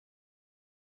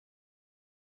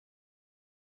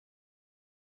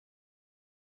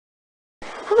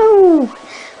Hello!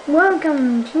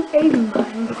 Welcome to a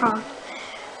Minecraft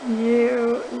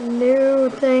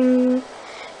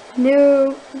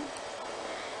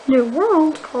new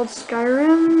world called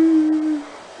Skyrim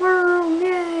World,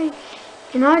 yay!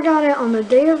 And I got it on the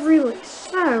day of release,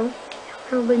 so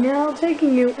I'll be now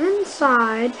taking you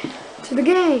inside to the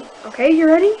game. Okay, you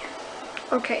ready?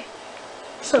 Okay,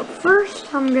 so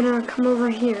first I'm gonna come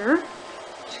over here.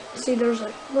 As you can see, there's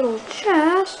a little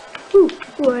chest. Ooh,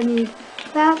 I need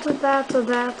that, and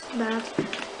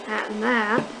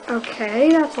that. Okay,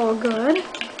 that's all good.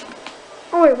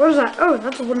 Oh wait, what is that? Oh,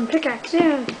 that's a wooden pickaxe,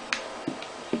 yeah.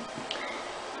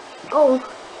 Oh,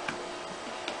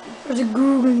 there's a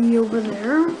googly over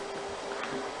there. And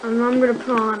I'm gonna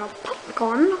put on a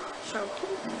popcorn, so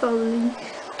hopefully...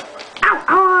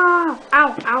 Ow,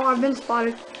 I've been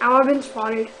spotted.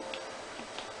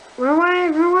 Run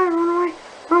away.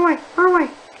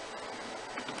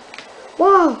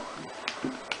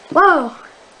 Whoa.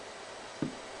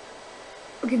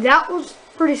 Okay, that was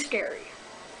pretty scary.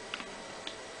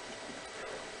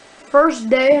 First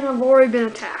day and I've already been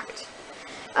attacked.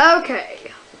 Okay.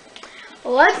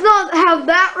 Let's not have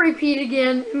that repeat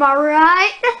again, am I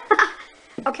right?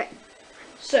 Okay,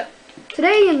 so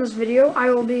today in this video I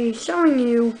will be showing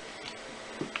you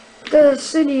the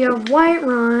city of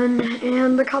Whiterun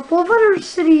and a couple of other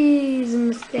cities in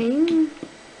this game.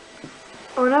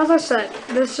 Oh, and as I said,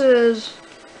 this is...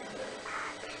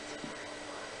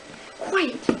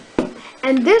 Wait!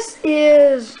 And this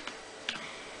is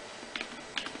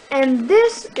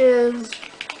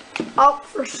up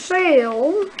for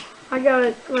sale. I got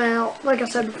it, well, like I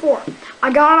said before,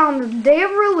 I got it on the day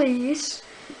of release,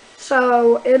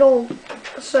 so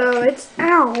it's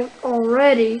out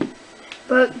already,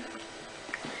 but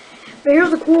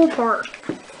here's the cool part.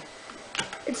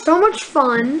 It's so much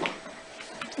fun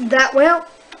that, well,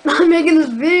 I'm making this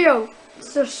video.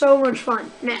 It's just so much fun.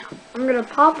 Now, I'm gonna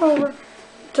pop over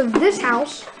to this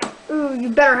house. Ooh, you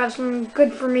better have something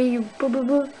good for me, you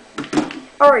boo.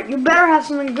 Alright, you better have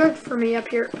something good for me up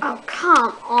here. Oh,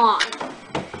 come on.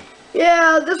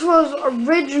 Yeah, this was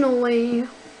originally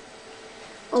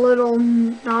a little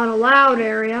not allowed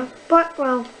area, but,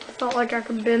 well, I felt like I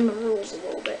could bend the rules a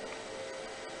little bit.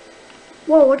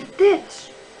 Whoa, look at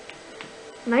this.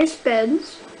 Nice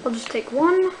beds. I'll just take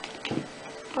one.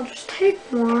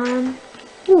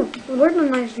 Ooh, there's a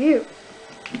nice view.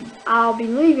 I'll be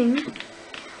leaving.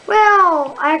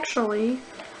 Well, actually,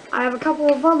 I have a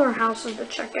couple of other houses to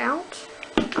check out.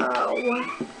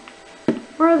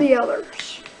 Where are the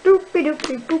others? Doopy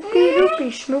doopy boopy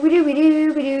doopy schmoopy doopy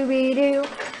doopy doopy doo.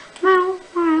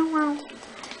 Wow.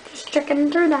 Just checking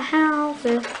through the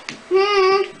houses.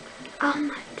 Oh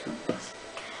my goodness.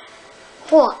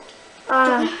 Hold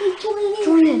on.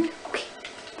 Join in. Okay,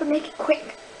 but make it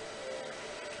quick.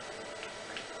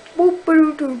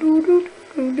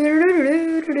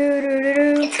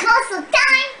 It's hustle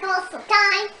time.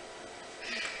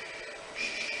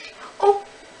 Oh,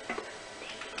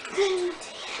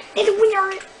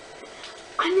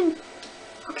 I'm in.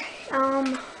 Okay,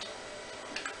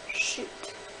 shoot.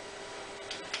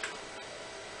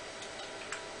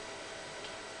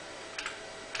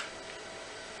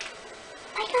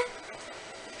 I got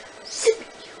Sit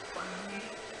you.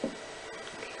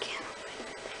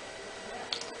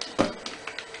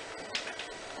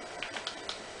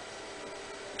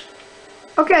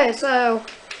 Okay, so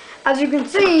as you can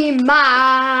see, my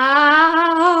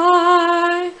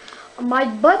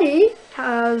buddy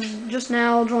has just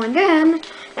now joined in,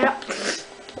 and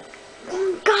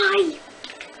one guy,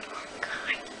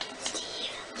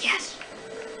 Steve. Yes.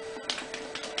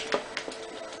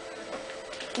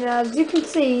 And as you can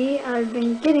see, I've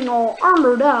been getting all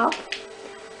armored up.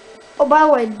 Oh, by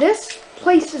the way, this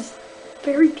place is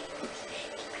very dangerous.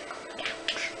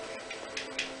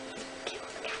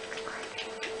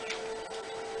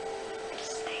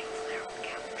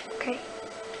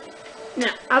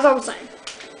 Now, as I was saying,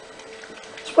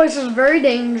 this place is very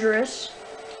dangerous,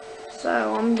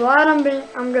 so I'm glad I'm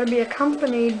going to be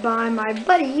accompanied by my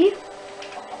buddy.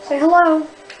 Say hello.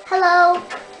 hello.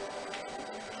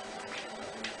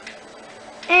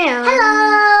 And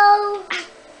Hello.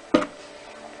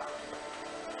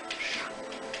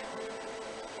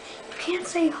 you can't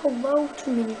say hello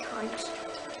too many times.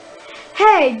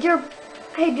 Hey, dear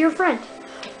friend,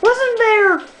 wasn't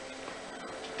there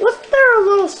a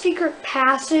little secret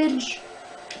passage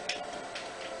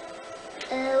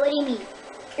What do you mean?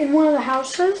 in one of the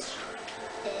houses?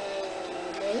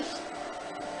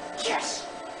 Yes.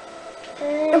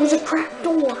 It was a trap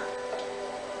door.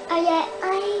 Yeah,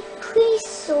 I pretty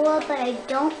saw, but I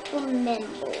don't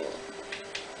remember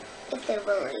if there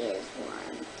really is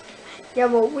one. Yeah,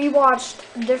 well, we watched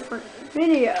a different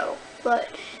video,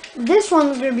 but this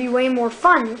one's gonna be way more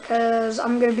fun because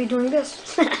I'm gonna be doing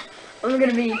this. I'm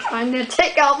gonna be trying to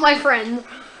take out my friend.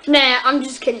 Nah, I'm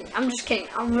just kidding. I'm just kidding.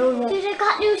 I really won't. Dude, I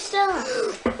got new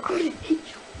stuff. I'm gonna hit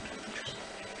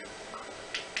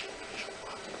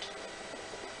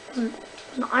you.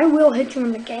 I will hit you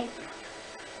in the game.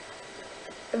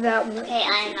 That will. Okay,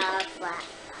 I'm not a flat.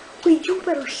 Wait, you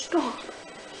better stop.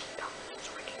 Stop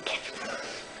so I can catch you.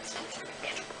 Stop so I can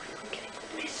catch you. I'm getting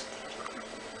this.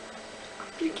 I'm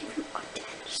gonna give you a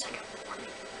 10-second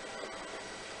warning.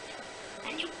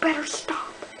 And you better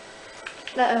stop.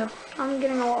 Uh-oh. I'm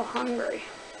getting a little hungry.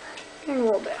 Getting a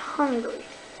little bit hungry.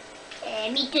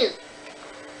 Me too.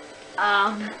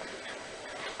 I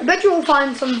bet you will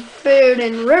find some food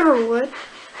in Riverwood.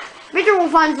 I bet you will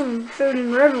find some food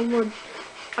in Riverwood.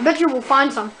 I bet you will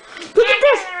find some. Look at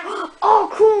this! Oh,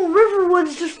 cool!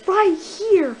 Riverwood's just right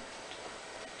here.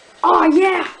 Oh,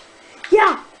 yeah!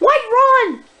 Yeah! White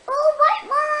Run! Oh, White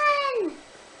Run!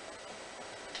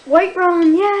 White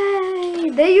Run, yay!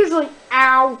 They usually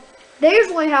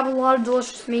have a lot of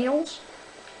delicious meals.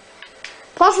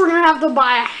 Plus, we're gonna have to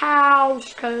buy a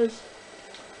house, cause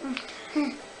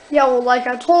yeah, well, like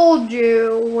I told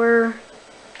you, we're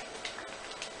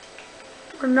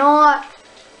not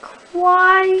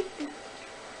quite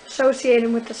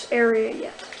associated with this area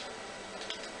yet.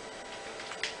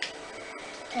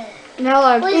 Now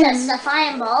that What is that,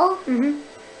 sapphire ball?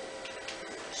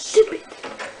 Stupid.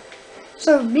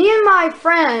 So me and my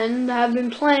friend have been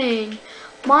playing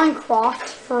Minecraft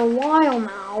for a while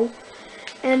now,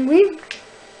 and we've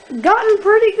gotten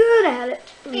pretty good at it,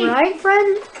 right,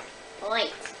 friend?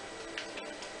 Wait.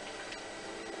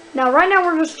 Now, right now,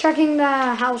 we're just checking the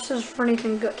houses for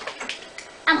anything good.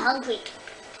 I'm hungry.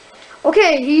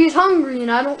 Okay, he's hungry, and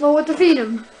I don't know what to feed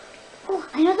him. Oh,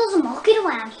 I know there's a market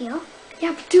around here.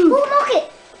 Yeah, but dude. Oh,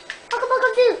 market!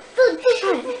 Market, food.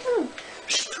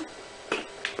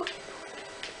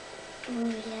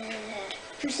 Oh, yeah.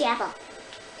 Juicy apple.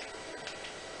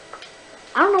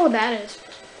 I don't know what that is.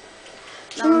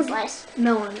 Melon slice.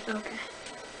 Melon, okay.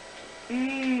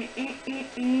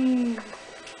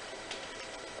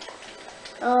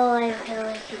 Oh, I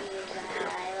really could use that.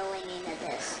 I really needed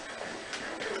this.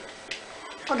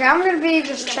 Okay, I'm gonna be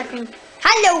just checking.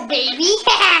 Hello, baby.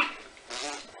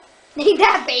 Need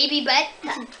that baby butt.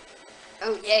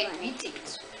 Oh, yeah, me too.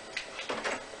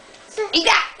 Eat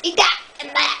that,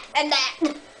 and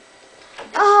that.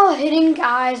 Oh, hitting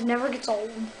guys never gets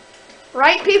old.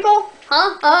 Right, people?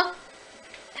 Huh?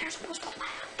 They're supposed to laugh.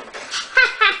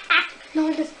 No,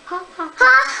 it just ha ha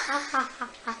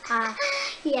ha.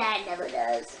 Yeah, it never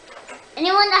does.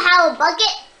 Anyone know how a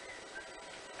bucket?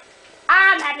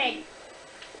 I'm having.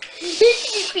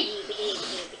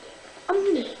 I'm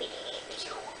gonna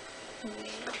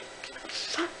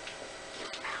shut your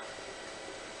mouth.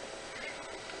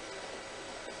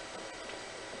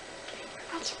 You're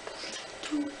not supposed to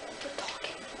do all the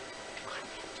talking.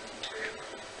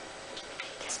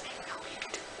 Yes, I know you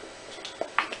do. But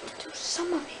I get to do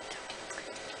some of it.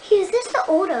 Is this the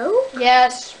auto?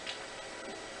 Yes.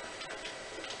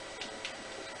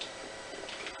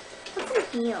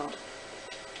 What's in here?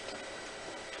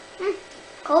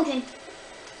 Cauldron.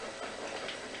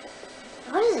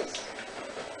 What is this?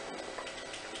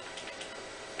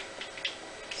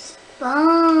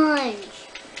 Sponge.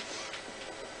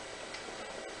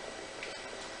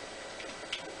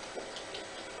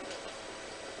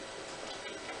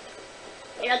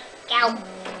 Look out.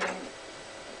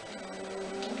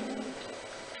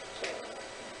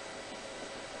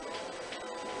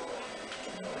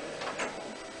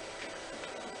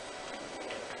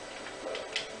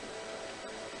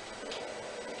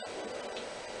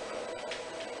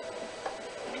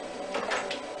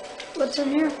 What's in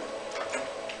here?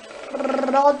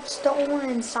 Redstone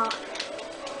inside.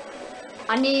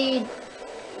 I need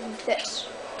this.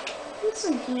 What's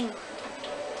in here?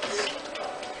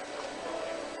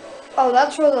 Oh,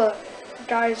 that's where the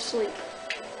guys sleep.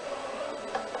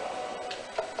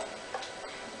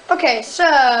 Okay,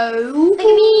 so Look at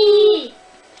me.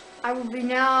 I will be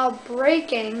now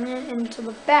breaking into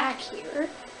the back here.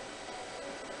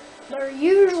 There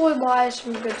usually buy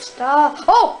some good stuff.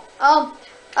 Oh,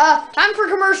 time for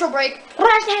commercial break.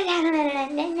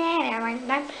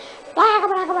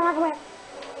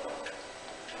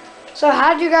 So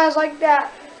how'd you guys like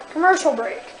that commercial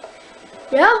break?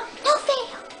 Yeah? No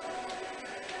fail.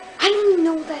 I don't even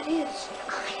know what that is.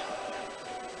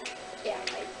 Yeah.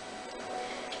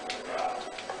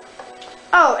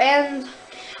 Oh, and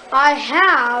I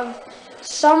have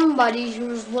somebody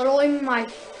who's literally my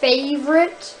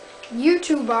favorite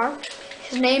YouTuber.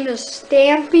 His name is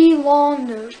Stampy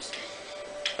Longnose.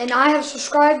 And I have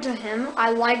subscribed to him. I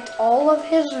liked all of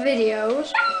his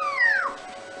videos.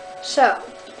 So,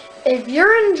 if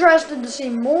you're interested to see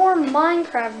more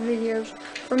Minecraft videos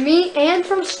from me and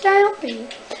from Stampy,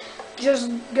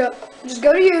 just go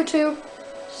to YouTube,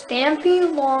 Stampy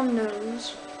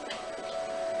Longnose,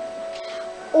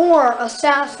 or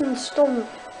Assassin Storm,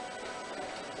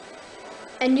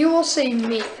 and you will see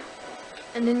me,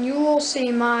 and then you will see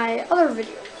my other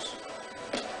videos.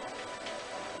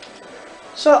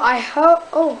 So I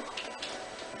hope.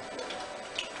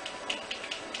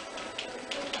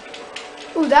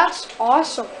 Ooh, that's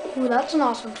awesome. Ooh, that's an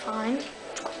awesome find.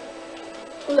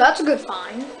 Ooh, that's a good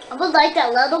find. I would like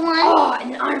that little one. Oh,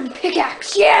 an iron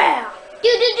pickaxe. Yeah.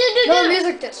 Another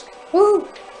music disc. Woo.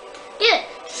 Dude.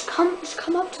 Just come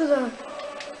up to the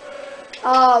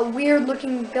weird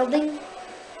looking building.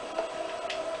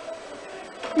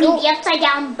 The upside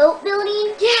down boat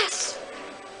building? Yes.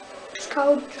 Just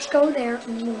go there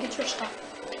and we'll get your stuff.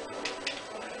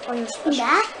 Oh, your special.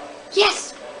 That?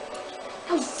 Yes.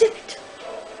 Now zip it.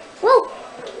 Whoa.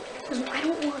 Because I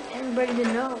don't want everybody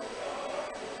to know.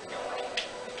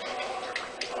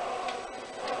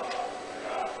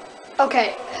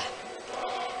 Okay.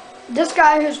 This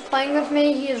guy who's playing with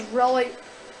me, he is really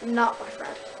not my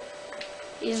friend.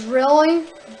 He's really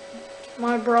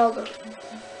my brother.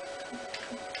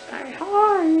 Say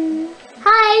hi.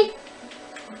 Hi.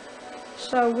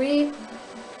 So we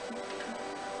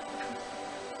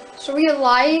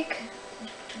like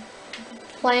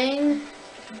playing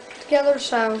together,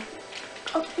 so.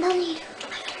 Oh, no need.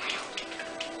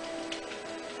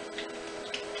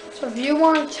 So if you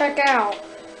want to check out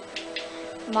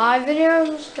my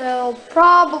videos, they'll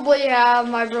probably have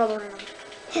my brother in them.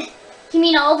 You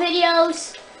mean all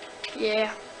videos?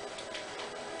 Yeah.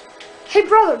 Hey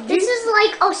brother, this is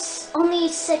like only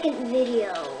second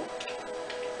video.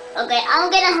 Okay, I'm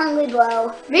getting hungry,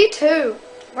 bro. Me too.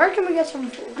 Where can we get some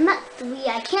food? I'm at 3.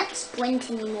 I can't sprint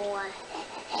anymore.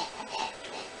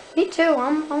 Me too.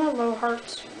 I'm at low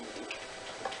hearts.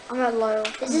 I'm at low.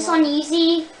 Is this on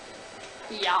easy?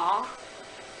 Yeah.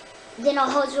 Then our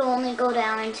hearts will only go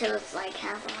down until it's like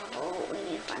half a hole. We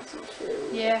need to find some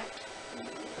food. Yeah.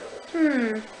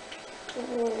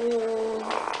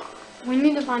 We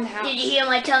need to find a house. Did you hear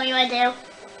my tummy right there?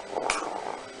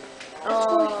 That's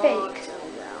really fake. So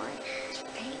it's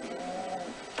fake.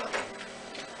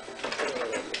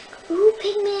 Ooh,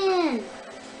 pigman!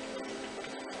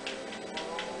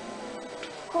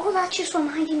 Oh, that just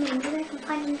reminded me. Maybe I can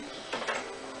find him.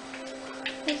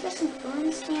 Is this an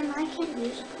burn stand? I can't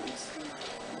use a burn stand.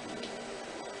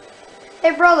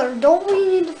 Hey brother, don't we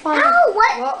need to find? Ow!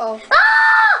 What? Uh-oh.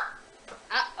 Ah!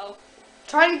 Uh-oh.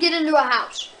 Try to get into a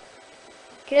house.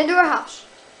 Get into a house.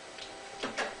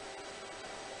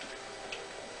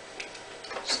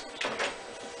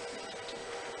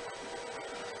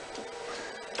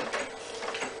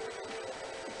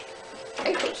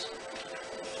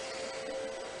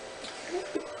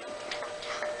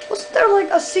 Wasn't there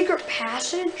like a secret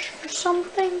passage or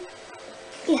something?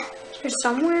 Yeah. Or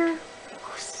somewhere?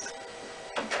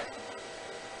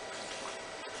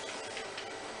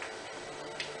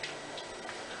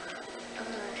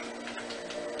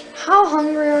 How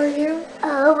hungry are you?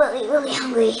 Oh, really, really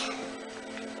hungry.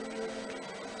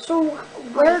 So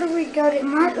where do we go to?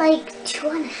 I'm at like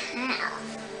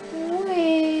 2.5.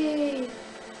 Wait.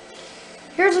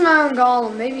 Here's an iron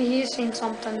golem. Maybe he's seen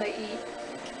something to eat.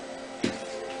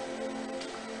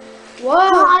 Whoa!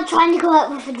 Oh, I'm trying to go out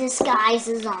with a disguise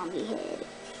a zombie head.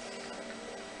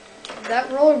 That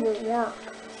really won't work.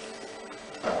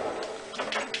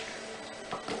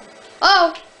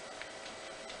 Oh!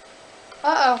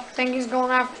 Uh-oh. I think he's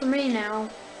going after me now.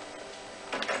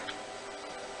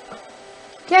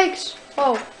 Yikes.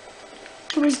 Whoa.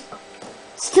 He's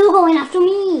still going after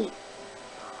me.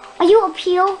 Are you up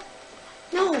here?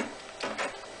 No.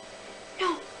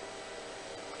 No.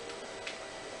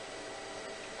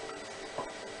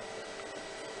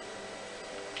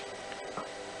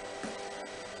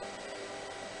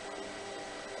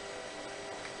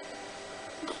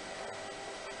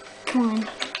 Come on.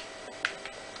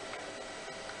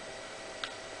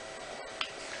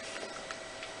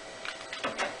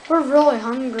 We're really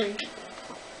hungry.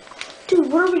 Dude,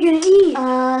 what are we gonna eat?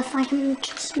 If I can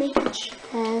just make a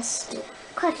chest.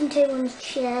 Crafting table in the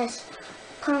chest.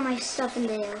 Put all my stuff in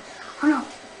there. Oh no.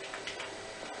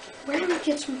 Where do we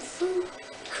get some food?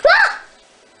 Ah!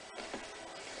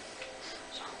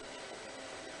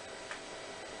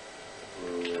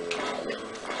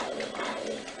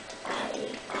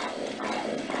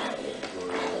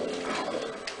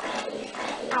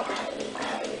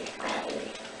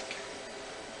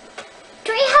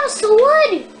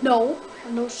 many. No, I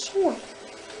have no sword.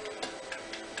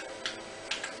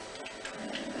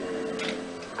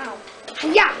 Ow.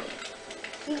 Yeah.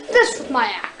 This with my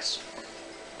axe.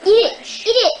 Eat it. Eat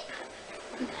it.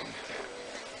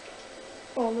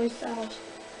 Oh, at least that was.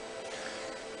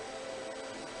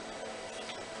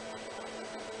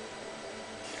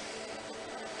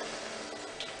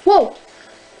 Whoa!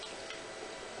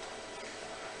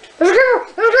 There's a creeper!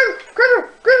 There's a creeper!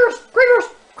 Creepers! Creepers!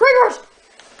 Creepers!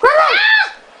 Creepers!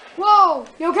 Ah! Whoa!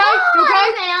 You okay? Oh, You okay?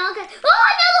 okay, okay. Oh,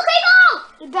 another creeper!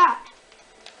 Did that.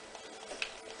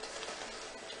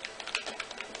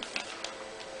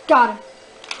 Got him.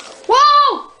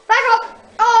 Whoa! Back up!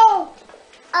 Oh!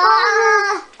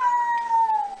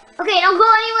 Okay, don't go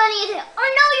anywhere near it. Oh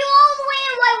no, you're all the way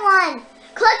in white one.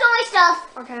 Collect all my stuff.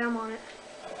 Okay, I'm on it.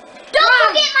 Don't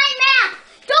forget my map.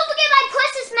 Don't forget my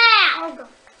precious map. I'll go.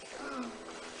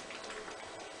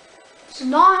 This is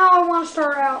not how I want to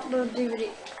start out the DVD,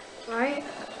 right?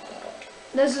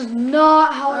 This is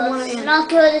not how I want to This is end. not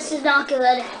good. This is not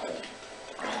good.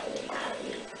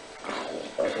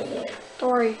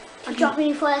 Sorry. I'm dropping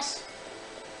you first.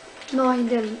 No, he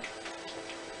didn't.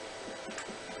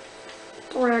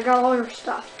 Don't worry, I got all your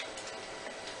stuff.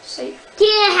 Safe. Get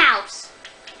in the house.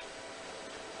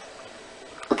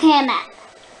 Okay, I'm at.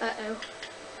 Uh-oh.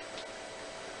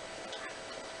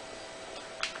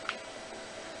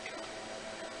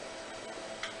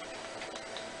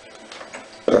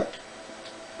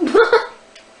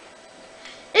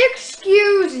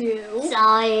 Excuse you.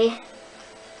 Sorry.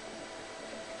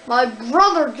 My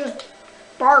brother just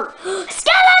barked. Skeleton!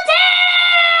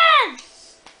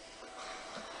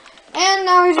 And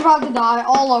now he's about to die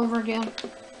all over again.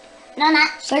 No, I'm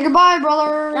not. Say goodbye,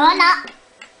 brother. No, I'm not.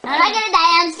 No, I'm not gonna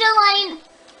die. I'm still running.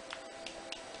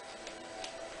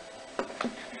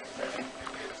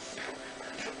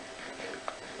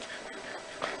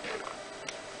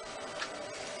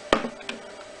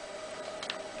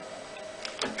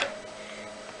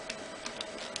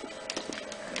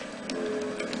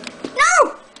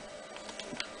 No!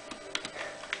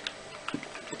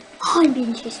 Oh, I'm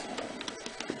being chased.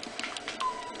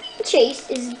 Chase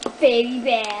is very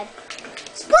bad.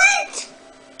 Split!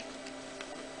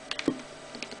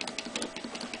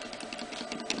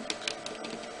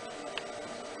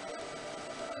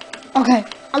 Okay.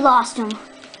 I lost him.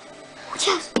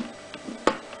 Yes.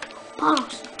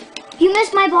 Bottles. You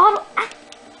missed my bottle. Ah.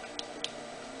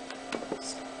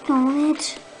 Darn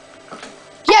it.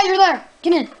 Yeah, you're there.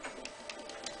 Get in.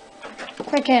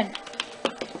 Quick in.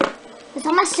 It's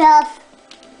all my stuff.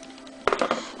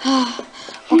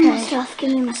 Give me my Okay. stuff. Give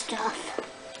me my stuff.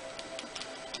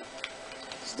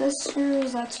 Is this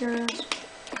yours? That's yours.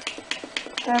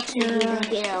 That's yours.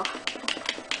 Thank you.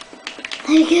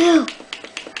 Thank you.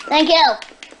 Thank you.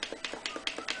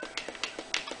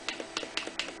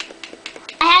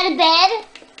 I had a bed.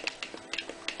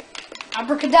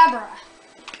 Abracadabra.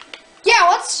 Yeah,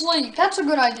 let's sleep. That's a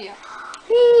good idea.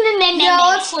 Yeah,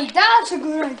 let's sleep. That's a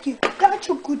good idea. That's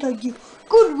a good idea.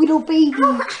 Good little baby.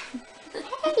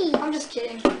 Hey. I'm just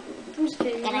kidding. I'm just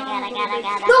kidding. Gotta.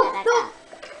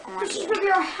 No, this is gonna be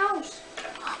our house.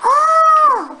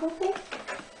 Oh!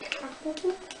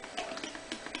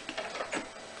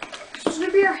 This is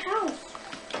gonna be our house.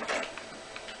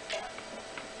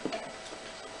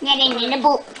 Getting in the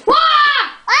boat. Wah!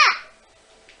 Ah!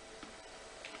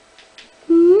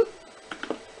 Hmm?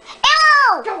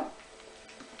 Arrow! Go.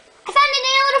 I found an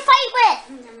arrow to fight with.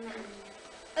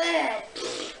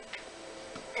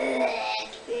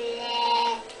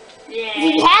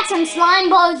 If you had some slime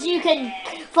balls, you could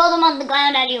throw them on the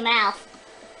ground out of your mouth.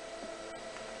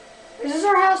 Is this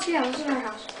our house? Yeah, this is our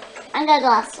house. I'm gonna go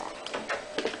outside.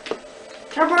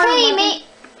 Can I borrow your Hey, weapon? mate.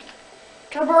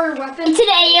 Can I borrow your weapon? It's an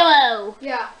arrow.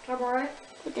 Yeah, can I borrow it?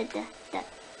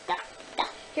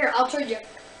 Here, I'll trade you.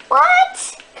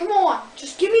 What? Come on,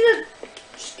 just give me the,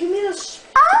 just give me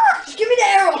the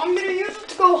arrow. I'm gonna use it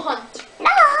to go hunt. No.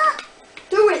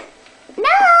 Do it. No.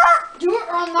 Do it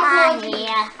or I'm not gonna let you.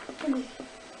 Yeah.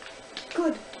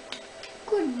 Good.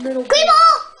 Good little. Creeper!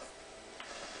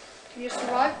 Can you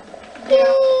survive?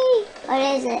 What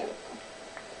is it?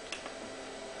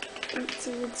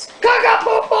 It's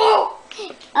Cock-a-poo-poo!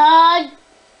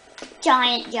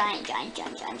 giant.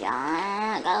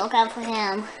 Gotta look out for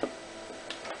him.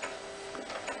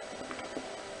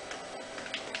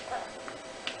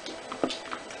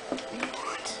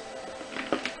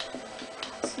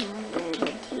 That's not a very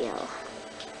big deal.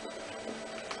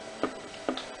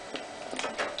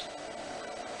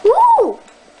 Woo!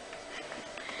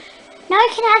 Now I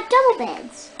can have double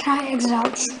beds. Can I exit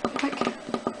out quick?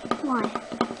 Why?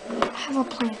 I have a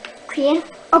plan. Creative?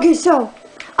 Okay, so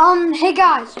Hey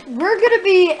guys, we're gonna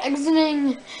be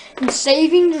exiting and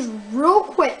saving just real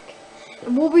quick.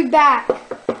 And we'll be back.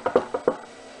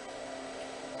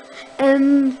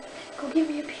 And go give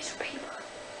me a piece of paper.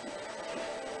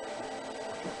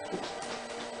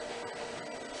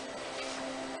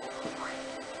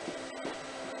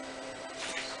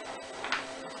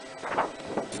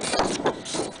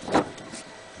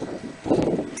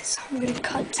 So I'm gonna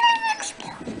cut to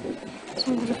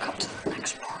the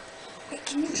next part. Wait,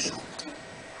 can you just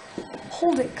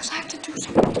hold it? Because I have to do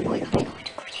something. Wait, I'm going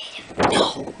to creative.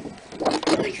 No!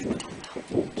 No, you don't know.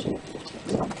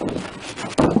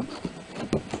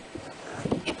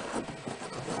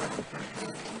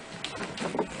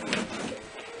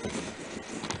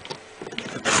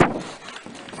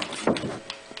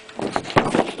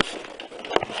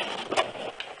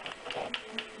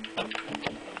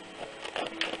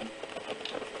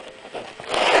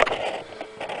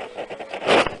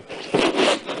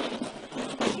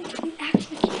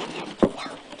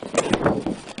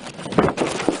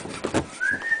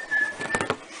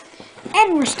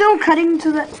 And we're still cutting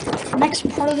to the next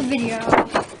part of the video.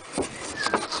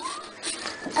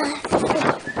 Okay,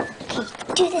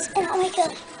 do this and I'll make a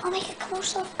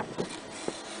commercial.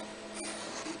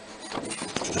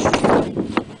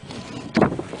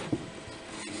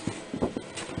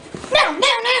 Now!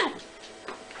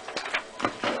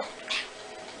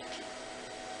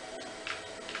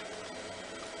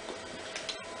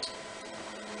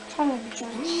 Try to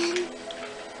join in.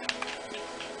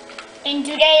 And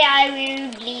today I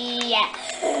will be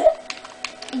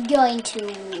going to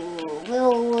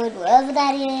Willwood, wherever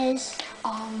that is.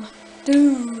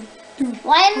 Dude.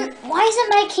 Why isn't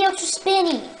my keel just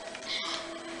spinning?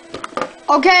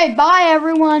 Okay, bye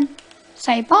everyone.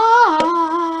 Say bye.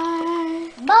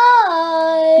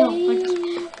 Bye. No, like this.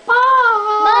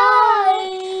 Bye. Bye.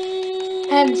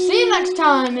 And see you next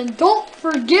time. And don't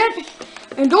forget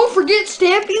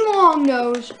Stampy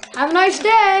Longnose. Have a nice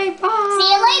day. Bye. See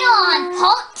you later on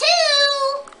part 2.